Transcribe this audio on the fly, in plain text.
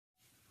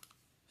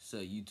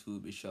What's up,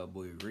 YouTube? It's your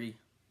boy Ree.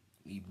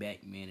 We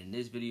back, man. In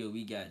this video,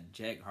 we got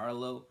Jack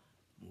Harlow.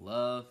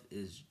 Love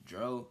is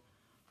Dro.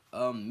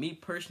 Me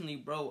personally,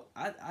 bro,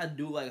 I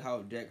do like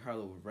how Jack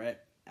Harlow would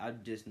rap. I'm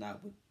just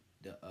not with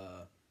the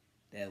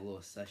that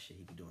little sus shit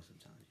he be doing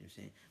sometimes. You know what I'm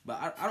saying?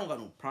 But I don't got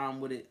no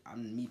problem with it.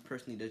 Me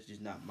personally, that's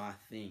just not my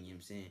thing. You know what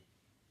I'm saying?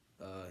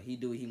 He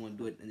do what he want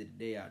to do. At the end of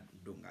the day, I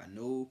don't got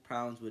no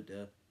problems with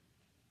the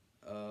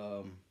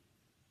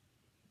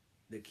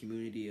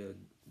community or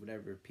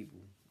whatever people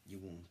you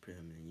want to put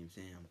him in. You know what I'm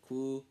saying? I'm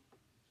cool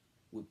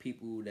with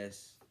people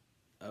that's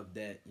of that.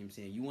 You know what I'm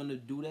saying? You want to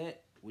do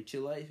that with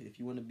your life. If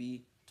you want to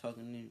be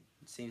talking in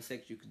the same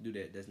sex, you can do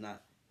that. That's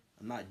not,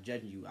 I'm not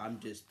judging you. I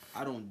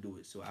don't do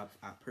it. So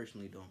I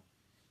personally don't.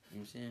 You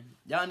know what I'm saying?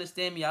 Y'all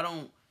understand me? I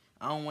don't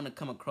want to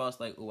come across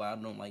like, oh, I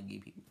don't like gay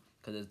people.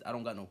 Because I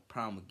don't got no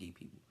problem with gay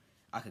people.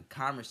 I could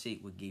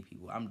conversate with gay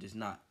people. I'm just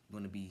not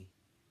going to be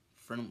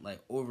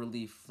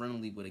overly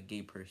friendly with a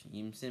gay person.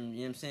 You know what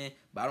I'm saying?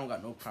 But I don't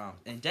got no problem.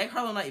 And Jack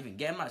Harlow not even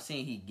gay. I'm not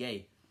saying he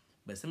gay.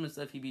 But some of the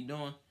stuff he be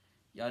doing,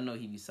 y'all know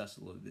he be sus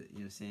a little bit. You know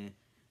what I'm saying?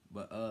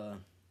 But,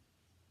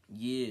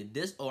 yeah,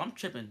 I'm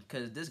tripping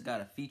because this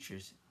got a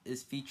features.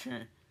 It's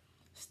featuring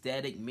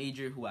Static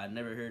Major, who I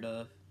never heard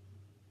of,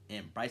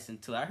 and Bryson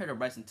Tiller. I heard of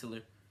Bryson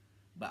Tiller,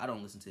 but I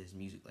don't listen to his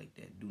music like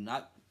that. Do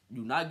not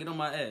get on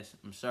my ass.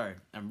 I'm sorry.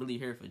 I'm really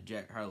here for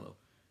Jack Harlow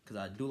because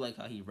I do like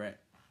how he rap.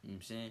 You know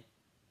what I'm saying?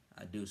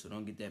 I do, so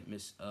don't get that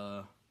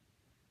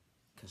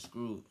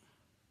construed.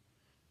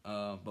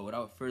 But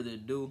without further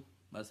ado,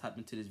 let's hop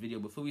into this video.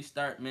 Before we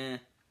start, man,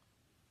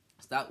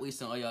 stop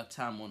wasting all y'all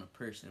time on a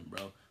person,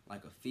 bro.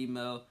 Like a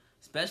female,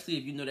 especially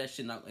if you know that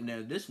shit not. And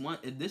if this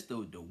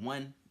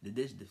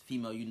the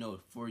female you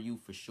know for you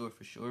for sure,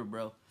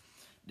 bro.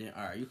 Then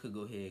alright, you could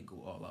go ahead and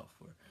go all out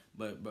for it.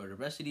 But bro, the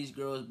rest of these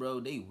girls,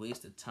 bro, they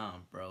waste the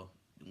time, bro.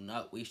 Do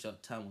not waste your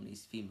time on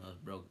these females,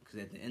 bro.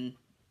 Because at the end,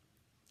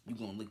 you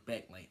gonna look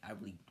back like I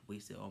really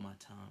wasted all my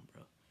time,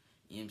 bro.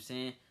 You know what I'm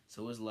saying?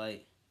 So it's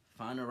like,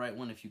 find the right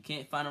one. If you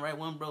can't find the right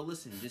one, bro,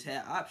 listen, just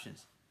have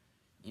options.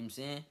 You know what I'm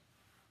saying?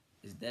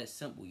 It's that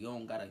simple. You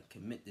don't gotta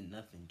commit to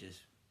nothing.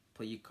 Just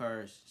play your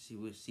cards, see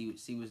what's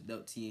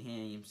dealt to your hand.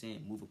 You know what I'm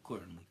saying? Move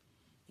accordingly.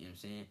 You know what I'm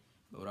saying?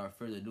 But without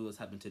further ado, let's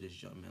hop into this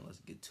jump, man. Let's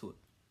get to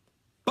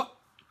it.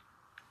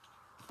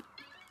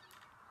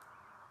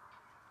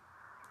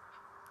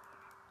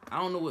 I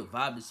don't know what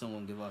vibe this song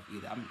gonna give off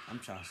either. I'm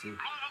trying to see.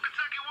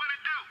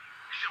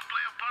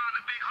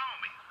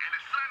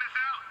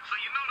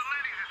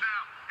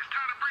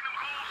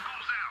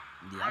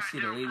 Yeah, I see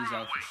the ladies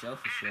out for sure.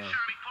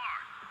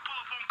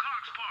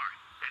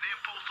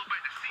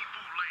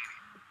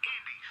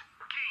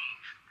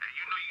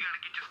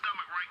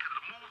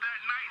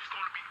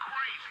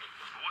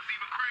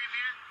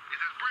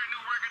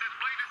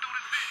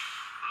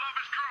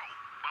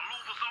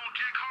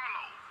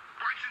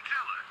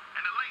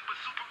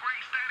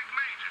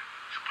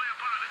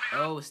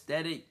 Oh,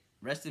 Static,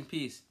 rest in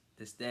peace,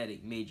 the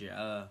Static Major.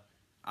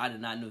 I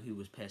did not know he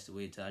was passed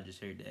away until I just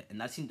heard that.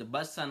 And I seen the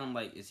bus sign, I'm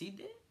like, is he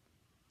dead?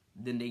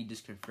 Then they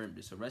just confirmed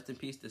it. So rest in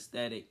peace to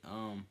Static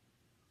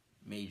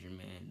Major,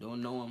 man.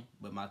 Don't know him,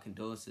 but my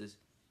condolences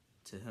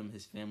to him,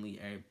 his family, you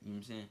know what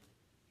I'm saying?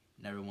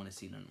 Never want to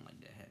see nothing like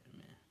that happen,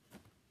 man.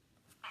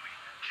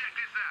 Check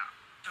this out.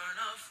 Turn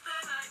off the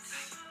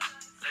lights.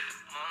 Let the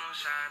moon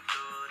shine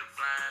through the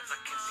blinds. I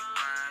can see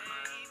mine.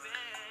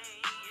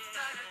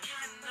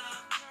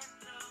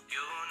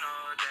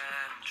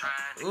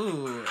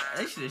 Ooh,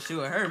 they should have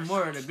showed her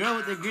more. The girl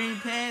with the green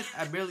pants,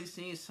 I barely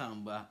seen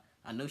something, but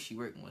I know she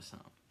working with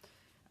something.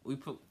 We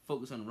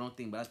focus on the wrong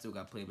thing, but I still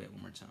got to play back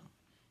one more time.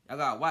 I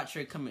gotta watch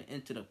her coming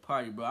into the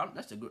party, bro.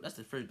 That's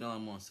the first girl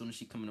I'm on. As soon as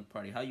she come in the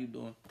party, how you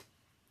doing?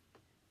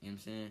 You know what I'm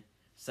saying?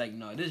 It's like,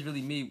 no, this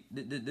really me.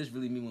 This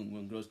really me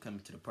when girls come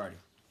into the party.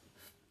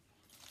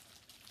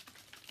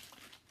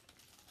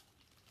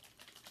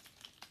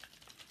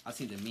 I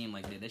seen the meme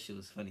like that. That shit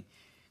was funny.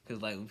 Cause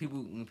like when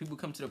people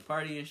come to the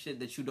party and shit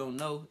that you don't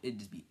know, it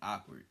just be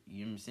awkward.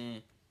 You know what I'm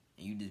saying?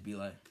 And you just be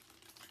like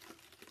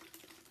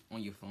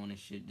on your phone and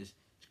shit, just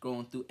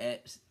scrolling through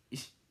apps.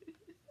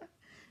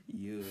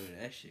 Yo,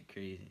 that shit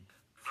crazy.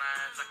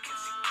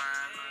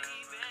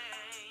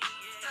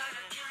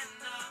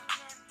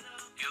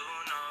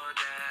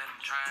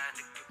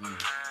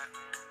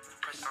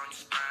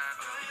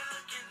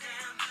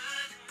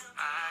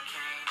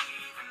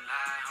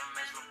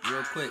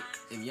 Real quick,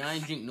 if y'all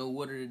ain't drink no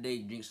water today,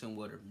 drink some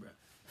water, bro.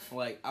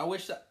 Like, I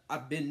wish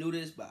I've been knew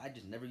this, but I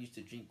just never used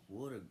to drink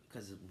water.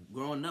 Because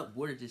growing up,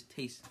 water just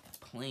tastes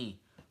plain.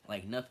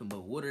 Like nothing,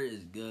 but water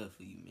is good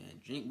for you, man.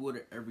 Drink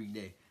water every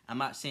day. I'm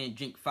not saying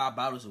drink 5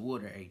 bottles of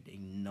water every day.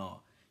 No.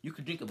 You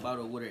could drink a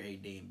bottle of water every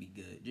day and be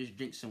good. Just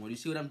drink some water. You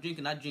see what I'm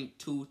drinking? I drink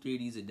 2, 3 of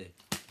these a day.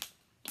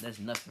 That's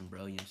nothing,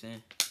 bro. You know what I'm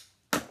saying?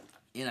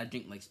 And I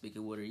drink like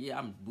spigot water. Yeah,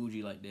 I'm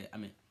bougie like that.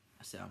 I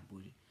said I'm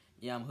bougie.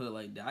 Yeah, I'm hood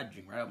like that. I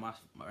drink right out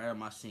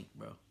my sink,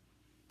 bro. You know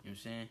what I'm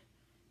saying?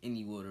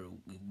 Any water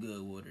is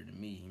good water to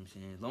me, you know what I'm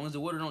saying? As long as the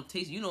water don't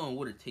taste, you know when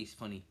water tastes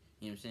funny,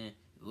 you know what I'm saying?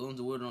 As long as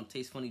the water don't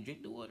taste funny,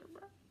 drink the water,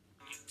 bro.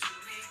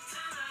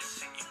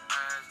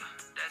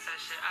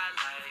 shit I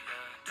like.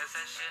 That's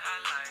that shit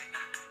I like.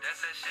 That's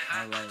that shit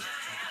I like.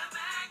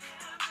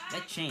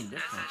 That chain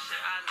different. That's that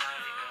shit I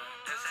like.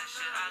 That's that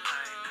shit I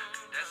like.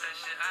 That's that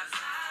shit I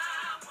like.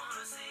 I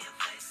wanna see your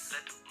face.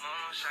 Let the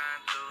moon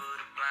shine through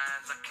the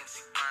blinds. I can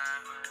see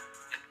crime,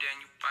 and then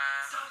you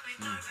find. Don't be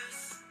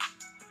nervous.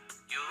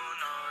 You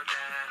know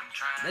that I'm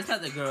trying. That's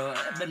not the girl.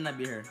 That better not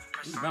be her.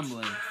 He's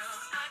rumbling.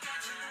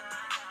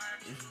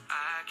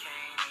 I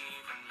can't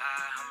even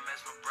lie. I'm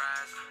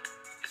mesmerized.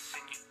 It's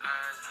in your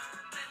eyes.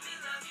 Let me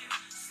love you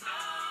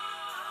slow.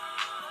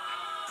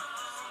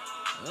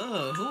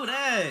 Oh, who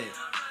that?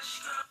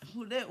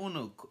 Who that on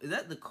the? Is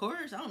that the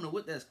chorus? I don't know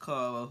what that's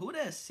called. Who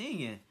that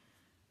singing?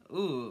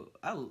 Ooh,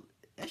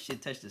 that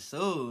shit touched the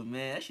soul,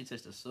 man. That shit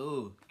touched the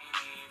soul.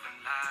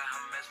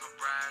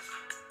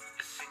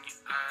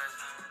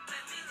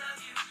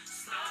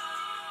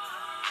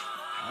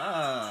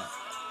 Ah,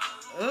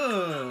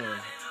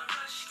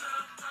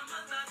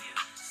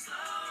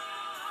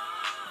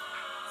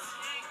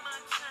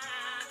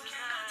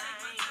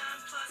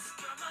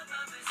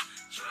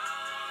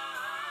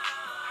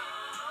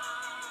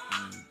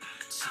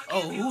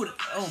 Oh, who?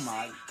 Oh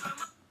my.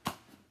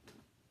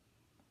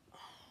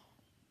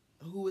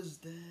 Who is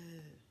that?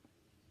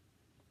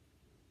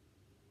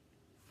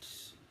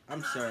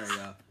 I'm sorry,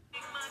 y'all.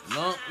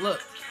 No,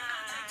 look.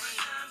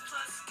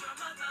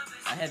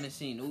 I haven't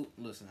seen no.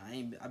 Listen,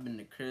 I've been in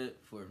the crib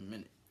for a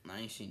minute. I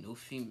ain't seen no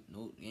female.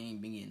 No, ain't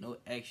been getting no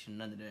action,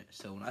 none of that.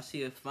 So when I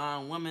see a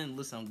fine woman,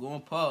 listen, I'm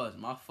going pause.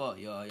 My fault,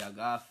 y'all. Y'all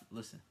gotta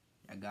listen.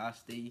 Y'all gotta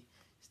stay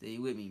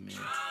with me, man.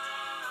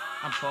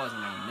 I'm pausing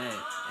on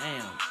that.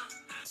 Damn.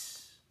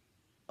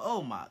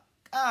 Oh my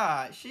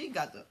God, she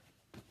got the.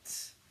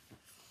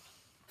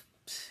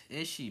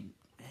 And she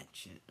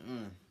matching.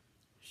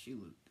 She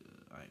look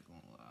good. I ain't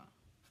gonna lie.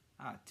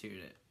 I tear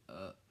that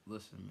up.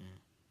 Listen, man.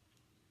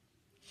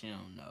 She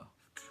don't know.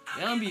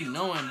 They don't be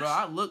knowing, bro.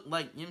 I look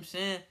like, you know what I'm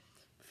saying?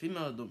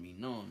 Females don't be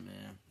knowing,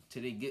 man.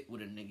 Till they get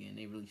with a nigga and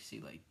they really see,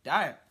 like,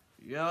 damn.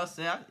 You know what I'm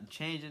saying? I'm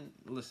changing.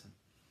 Listen.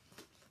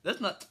 That's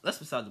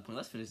beside the point.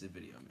 Let's finish the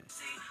video, man.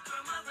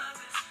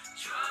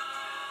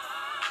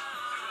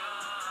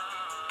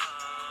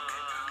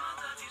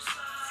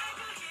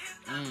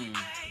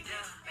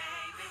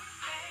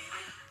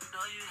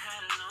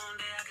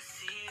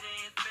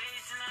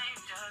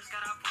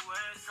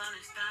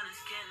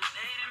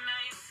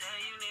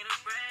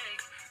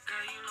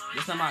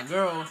 That's not my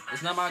girl.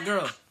 It's not my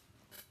girl.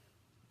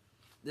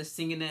 This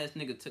singing ass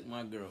nigga took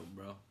my girl,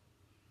 bro.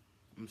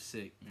 I'm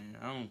sick, man.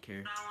 I don't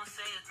care.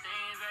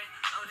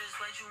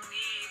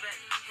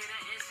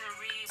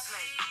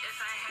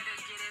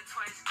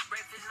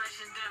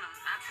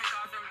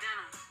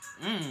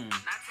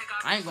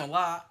 I ain't gonna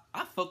lie.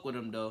 I fuck with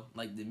him though.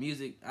 Like the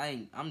music,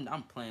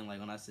 I'm playing like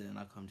when I sit and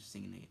I come just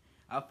singing it.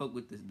 I fuck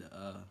with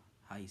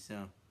how he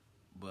sound.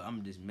 But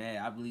I'm just mad.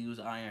 I really was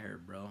eyeing her,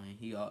 bro, and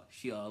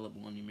she all up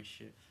on him and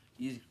shit.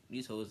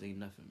 These hoes ain't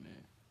nothing,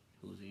 man.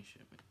 Hoes ain't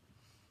shit, man.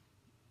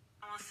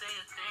 I won't say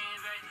a thing,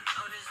 babe.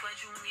 Oh, this what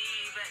you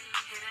need, babe.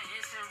 Hit an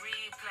instant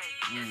replay.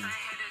 Yes, I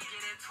had to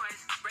get it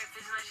twice.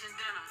 Breakfast, lunch, and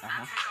dinner.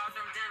 I take off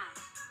them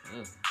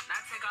denims. I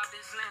take off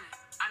this linen.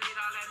 I need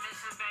all that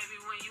missing,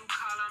 baby. When you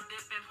call, I'm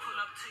dipping. Pull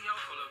up to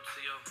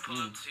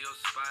your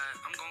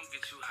spot. I'm gonna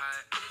get you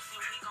hot.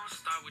 Listen, we gonna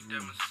start with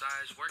that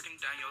massage, working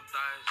down your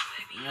thighs.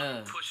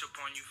 Baby, push up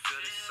on you,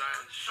 feel the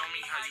size. Show me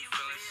how you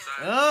feel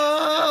inside.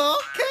 Oh,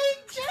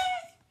 okay,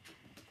 Jay.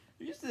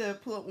 You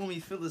said pull up when we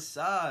feel the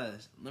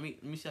size. Let me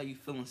see how you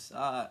feel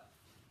inside.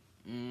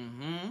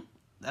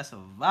 That's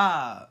a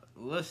vibe.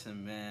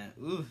 Listen, man.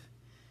 Oof.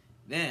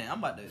 Man, I'm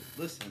about to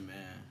listen,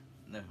 man.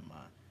 Never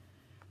mind.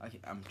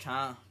 I'm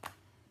trying to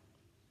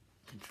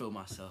control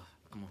myself.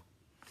 Come on.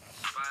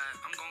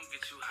 I'm gonna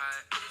get you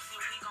hot. We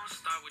gonna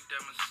start with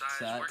that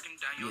massage, working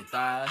down your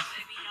thighs.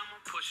 Baby, I'ma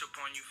push up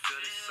on you, feel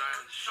the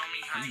size. Show me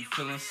how you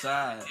feel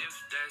inside. If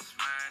that's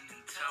mine,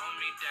 then tell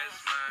me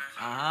that's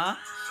mine.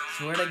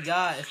 Swear to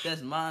God, if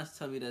that's mine,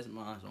 tell me that's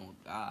mine. Oh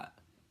God,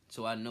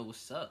 so I know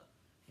what's up.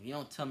 If you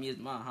don't tell me it's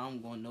mine, how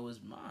I'm gonna know it's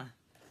mine?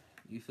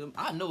 You feel me?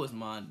 I know it's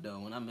mine though.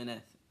 When I'm in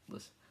that,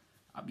 listen,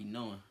 I be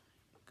knowing.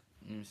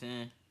 You know what I'm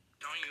saying?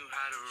 Don't you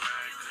how to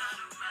ride,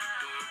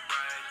 do it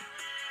right.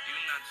 You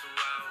not too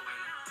wild with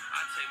it. I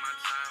take my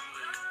time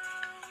with it.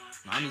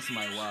 No, I need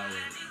somebody wild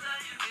with it.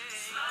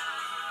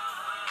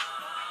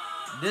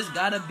 This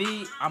gotta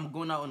be, I'm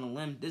going out on a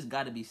limb, this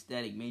gotta be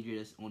Static Major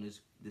that's on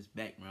this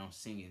background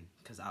singing.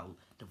 Cause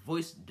the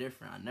voice is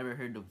different. I never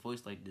heard the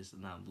voice like this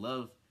and I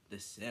love the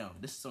sound.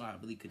 This song I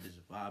really could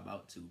just vibe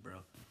out to,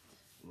 bro.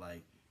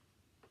 Like,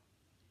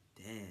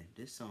 damn,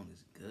 this song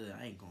is good.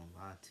 I ain't gonna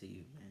lie to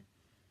you, man.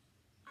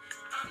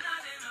 I'm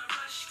not in a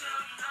rush,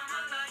 girl. I'ma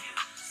love you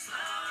slow.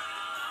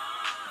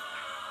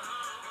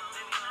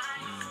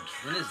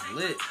 And it's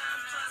lit.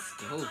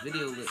 The whole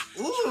video lit.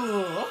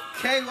 Ooh,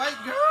 okay, white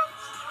girl.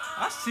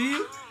 I see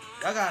you.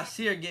 Y'all gotta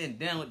see her getting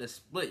down with the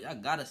split. Y'all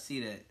gotta see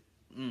that.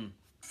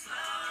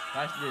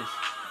 Watch this.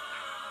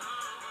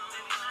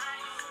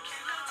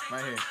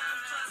 Right here.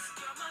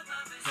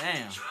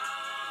 Damn.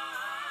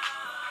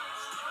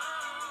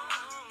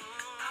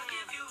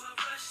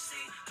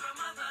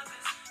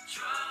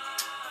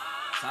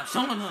 Stop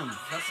showing him.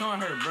 Stop showing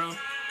her, bro.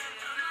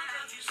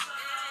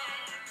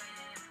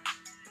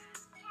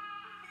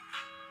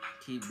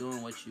 Keep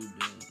doing what you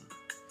doing.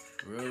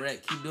 Real rap,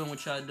 keep doing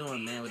what y'all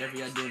doing, man. Whatever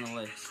y'all doing in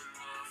life.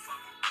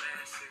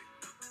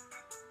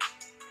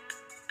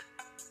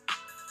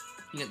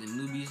 You got the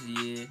newbies,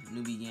 yeah,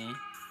 newbie gang.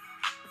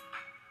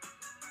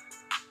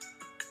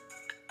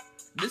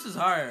 This is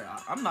hard.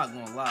 I'm not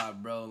gonna lie,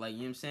 bro. Like, you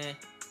know what I'm saying?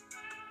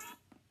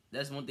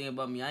 That's one thing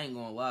about me. I ain't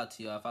gonna lie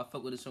to y'all. If I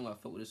fuck with a song, I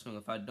fuck with a song.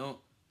 If I don't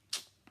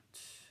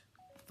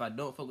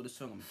fuck with the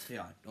song, I'm gonna tell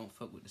y'all I don't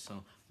fuck with the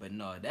song. But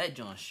no, that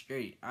John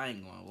straight, I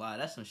ain't gonna lie.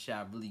 That's some shit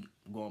I really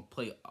gonna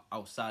play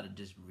outside of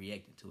just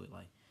reacting to it.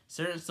 Like,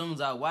 certain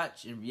songs I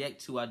watch and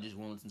react to, I just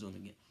won't listen to them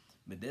again.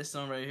 But this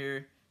song right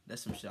here,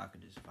 that's some shit I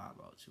could just vibe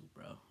out to,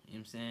 bro. You know what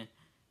I'm saying?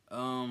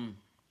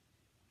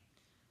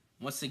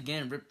 Once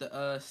again, rip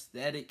the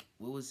Static.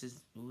 What was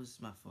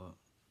my fault?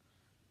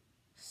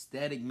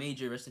 Static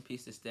Major. Rest in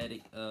peace to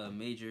Static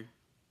Major.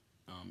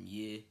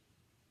 Yeah.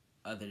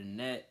 Other than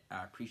that,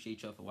 I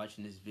appreciate y'all for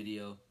watching this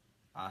video.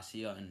 I'll see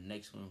y'all in the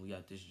next one. We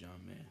got this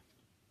John, man.